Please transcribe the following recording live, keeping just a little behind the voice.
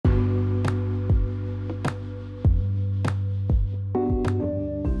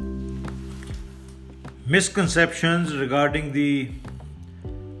Misconceptions regarding the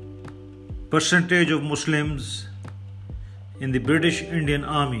percentage of Muslims in the British Indian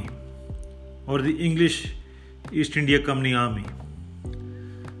Army or the English East India Company Army.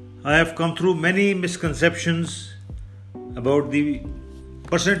 I have come through many misconceptions about the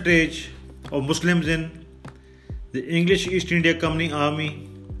percentage of Muslims in the English East India Company Army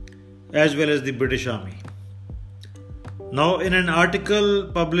as well as the British Army. Now, in an article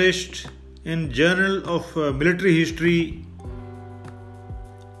published in Journal of Military History,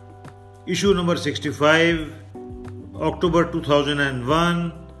 issue number 65, October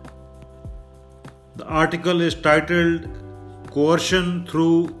 2001, the article is titled Coercion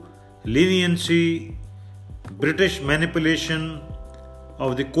Through Leniency, British Manipulation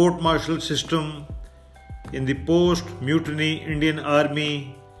of the Court-Martial System in the Post-Mutiny Indian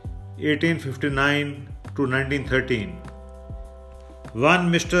Army 1859 to 1913.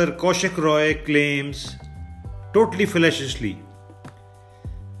 One Mr. Kaushik Roy claims, totally fallaciously,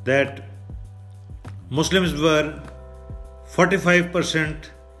 that Muslims were 45%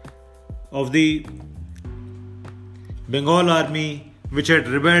 of the Bengal army which had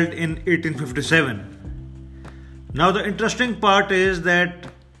rebelled in 1857. Now the interesting part is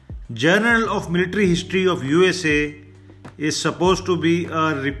that Journal of Military History of USA is supposed to be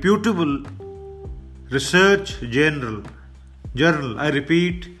a reputable research journal. I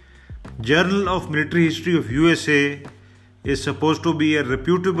repeat, Journal of Military History of USA is supposed to be a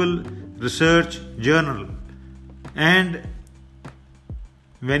reputable research journal. And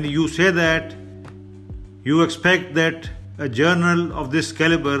when you say that, you expect that a journal of this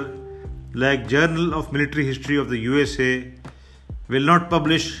caliber, like Journal of Military History of the USA, will not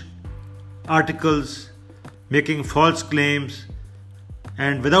publish articles making false claims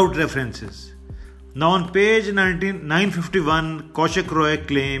and without references. Now on page 951, Kaushik Roy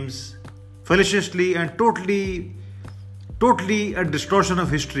claims, fallaciously and totally a distortion of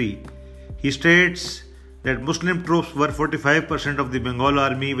history. He states that Muslim troops were 45% of the Bengal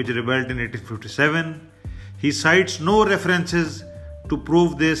army which rebelled in 1857. He cites no references to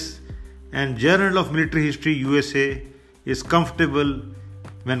prove this, and Journal of Military History USA is comfortable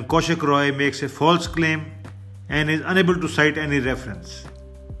when Kaushik Roy makes a false claim and is unable to cite any reference.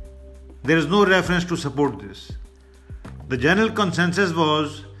 There is no reference to support this. The general consensus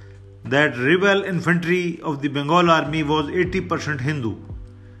was that rebel infantry of the Bengal army was 80% Hindu,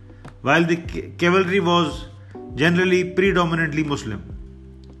 while the cavalry was generally predominantly Muslim.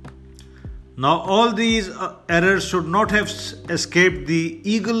 Now all these errors should not have escaped the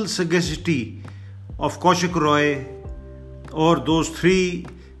eagle sagacity of Kaushik Roy or those three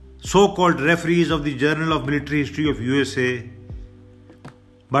so-called referees of the Journal of Military History of USA.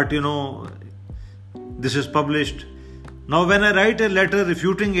 But this is published. Now when I write a letter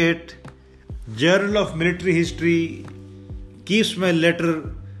refuting it, Journal of Military History keeps my letter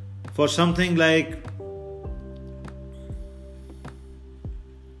for something like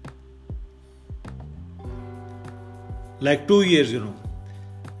like 2 years,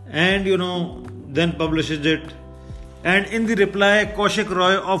 and then publishes it. And in the reply, Kaushik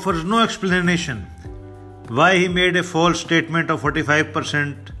Roy offers no explanation why he made a false statement of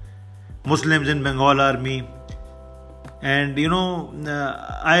 45% Muslims in Bengal army. And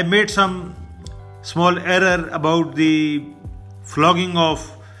I made some small error about the flogging of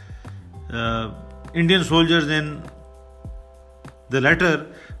Indian soldiers in the letter,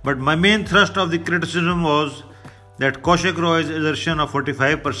 but my main thrust of the criticism was that Kaushik Roy's assertion of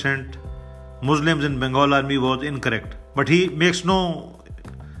 45% Muslims in Bengal army was incorrect. But he makes no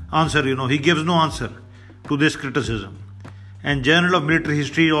answer, he gives no answer to this criticism. And Journal of Military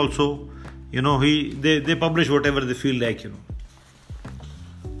History also, they publish whatever they feel like,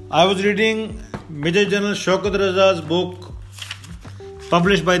 I was reading Major General Shaukat Raza's book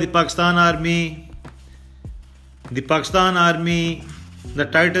published by the Pakistan Army. The Pakistan Army, the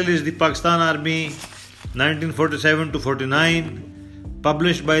title is The Pakistan Army 1947 to 49,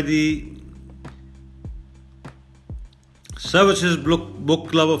 published by the Services Book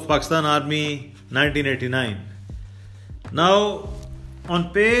Club of Pakistan Army 1989. Now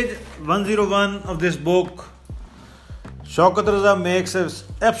on page 101 of this book, Shaukat Raza makes an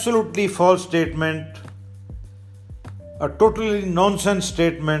absolutely false statement, a totally nonsense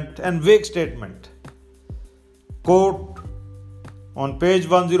statement and vague statement. Quote, on page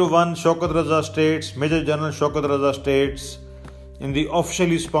 101, Shaukat Raza states, Major General Shaukat Raza states, in the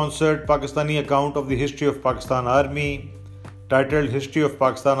officially sponsored Pakistani account of the history of Pakistan Army, titled History of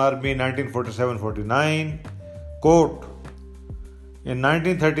Pakistan Army 1947-49, quote, in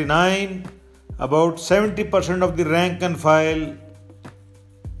 1939, about 70% of the rank and file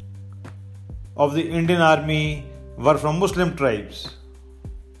of the Indian army were from Muslim tribes.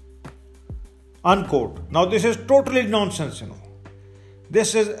 Unquote. Now this is totally nonsense,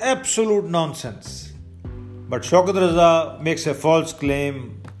 This is absolute nonsense. But Shaukat Raza makes a false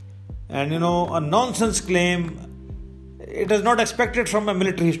claim, and a nonsense claim, it is not expected from a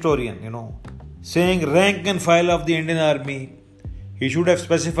military historian, saying rank and file of the Indian army. He should have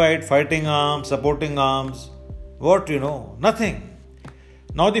specified fighting arms, supporting arms. What, nothing.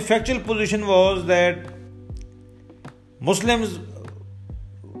 Now the factual position was that Muslims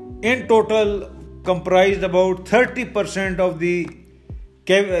in total comprised about 30% of the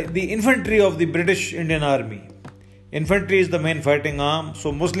infantry of the British Indian Army. Infantry is the main fighting arm,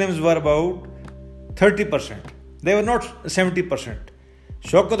 so Muslims were about 30%. They were not 70%.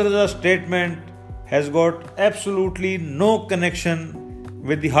 Shaukat Raza's statement has got absolutely no connection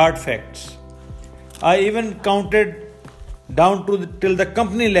with the hard facts. I even counted down till the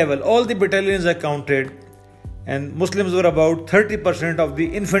company level. All the battalions are counted, and Muslims were about 30% of the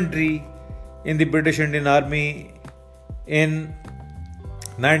infantry in the British Indian Army in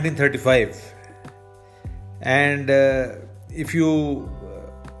 1935. And if you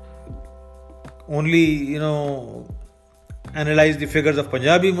only analyze the figures of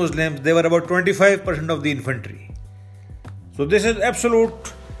Punjabi Muslims, they were about 25% of the infantry. So this is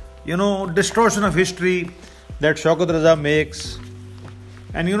absolute distortion of history that Shaukat Raza makes.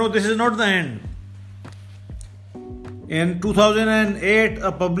 And this is not the end. In 2008,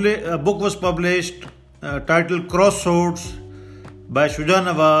 a book was published titled Crossroads by Shuja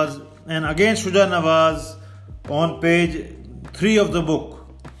Nawaz, and against Shuja Nawaz on page 3 of the book,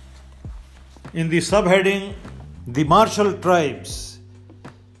 in the subheading The Martial Tribes,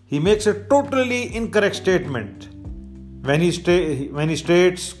 he makes a totally incorrect statement when he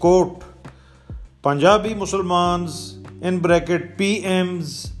states, quote, Punjabi Muslimans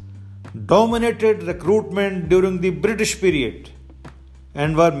 (PMs) dominated recruitment during the British period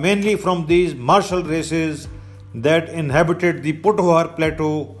and were mainly from these martial races that inhabited the Pothohar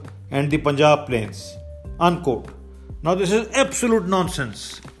Plateau and the Punjab plains. Unquote. Now this is absolute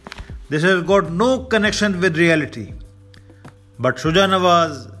nonsense. This has got no connection with reality. But Shuja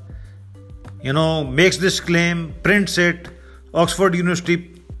Nawaz, makes this claim, prints it, Oxford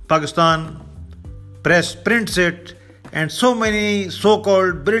University, Pakistan Press prints it, and so many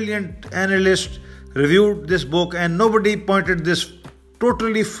so-called brilliant analysts reviewed this book, and nobody pointed this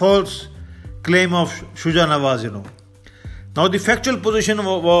totally false claim of Shuja Nawaz, Now the factual position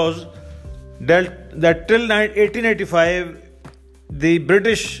was that till 1885, the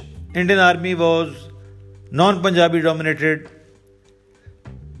British Indian Army was non-Punjabi dominated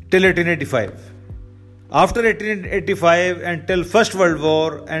till 1885. After 1885 until First World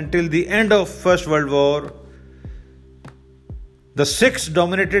War, until the end of First World War, the Sikhs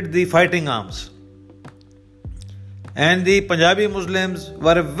dominated the fighting arms. And the Punjabi Muslims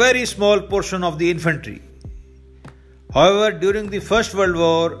were a very small portion of the infantry. However, during the First World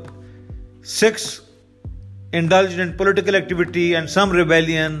War, Sikhs indulged in political activity and some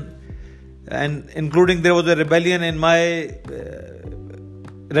rebellion, and including there was a rebellion in my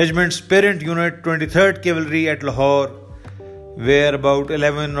regiment's parent unit, 23rd Cavalry at Lahore, where about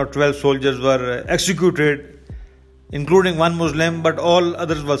 11 or 12 soldiers were executed, including one Muslim, but all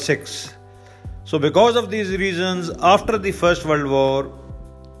others were Sikhs. So because of these reasons, after the First World War,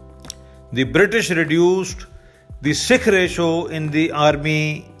 the British reduced the Sikh ratio in the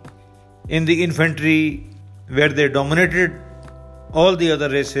army, in the infantry, where they dominated all the other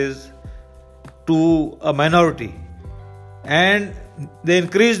races, to a minority. And they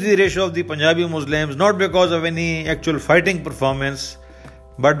increased the ratio of the Punjabi Muslims, not because of any actual fighting performance,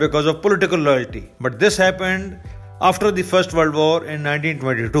 but because of political loyalty. But this happened after the First World War in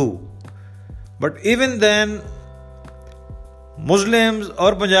 1922. But even then, Muslims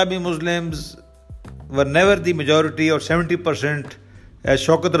or Punjabi Muslims were never the majority or 70%, as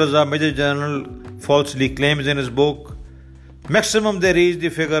Shaukat Raza, Major General, falsely claims in his book. Maximum they reached the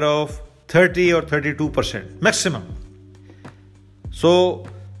figure of 30 or 32%. Maximum. So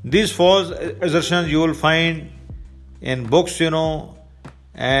these false assertions you will find in books,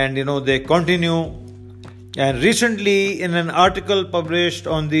 and they continue. And recently, in an article published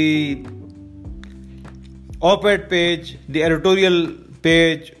on the op-ed page, the editorial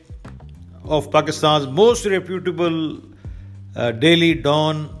page of Pakistan's most reputable daily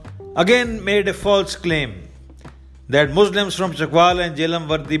Dawn, again made a false claim that Muslims from Chakwal and Jhelum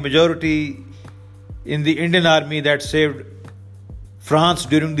were the majority in the Indian army that saved France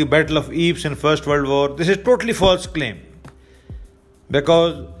during the Battle of Ypres in First World War. This is totally false claim,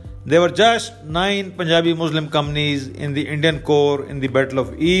 because there were just 9 Punjabi Muslim companies in the Indian Corps in the Battle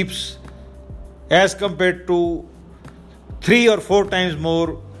of Ypres, as compared to 3 or 4 times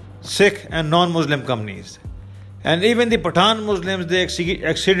more Sikh and non-Muslim companies. And even the Pathan Muslims, they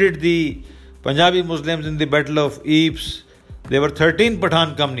exceeded the Punjabi Muslims in the Battle of Ypres. There were 13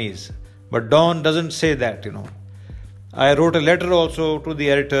 Pathan companies, but Dawn doesn't say that, I wrote a letter also to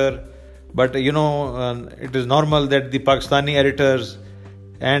the editor, but it is normal that the Pakistani editors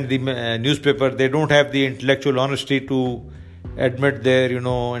and the newspaper, they don't have the intellectual honesty to admit their,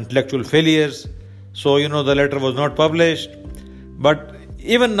 intellectual failures. So, the letter was not published. But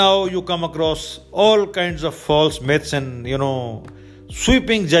even now you come across all kinds of false myths and,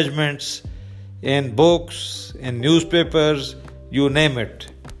 sweeping judgments in books, in newspapers, you name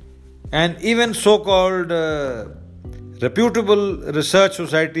it. And even so-called reputable research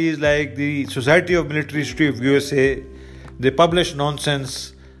societies like the Society of Military History of USA, they publish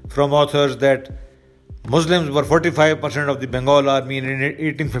nonsense from authors that Muslims were 45% of the Bengal army in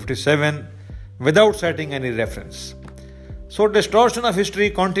 1857 without citing any reference. So distortion of history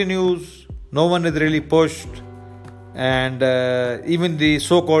continues, no one is really pushed, and even the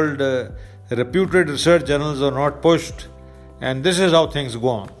so-called reputed research journals are not pushed, and this is how things go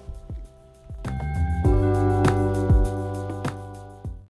on.